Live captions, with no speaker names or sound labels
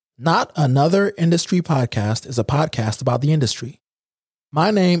Not Another Industry Podcast is a podcast about the industry. My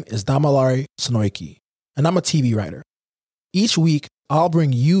name is Damalari Sonoiki, and I'm a TV writer. Each week, I'll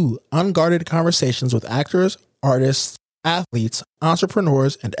bring you unguarded conversations with actors, artists, athletes,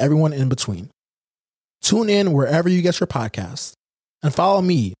 entrepreneurs, and everyone in between. Tune in wherever you get your podcasts, and follow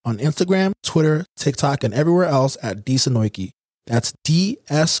me on Instagram, Twitter, TikTok, and everywhere else at DSonoiki. That's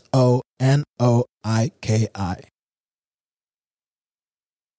DSONOIKI.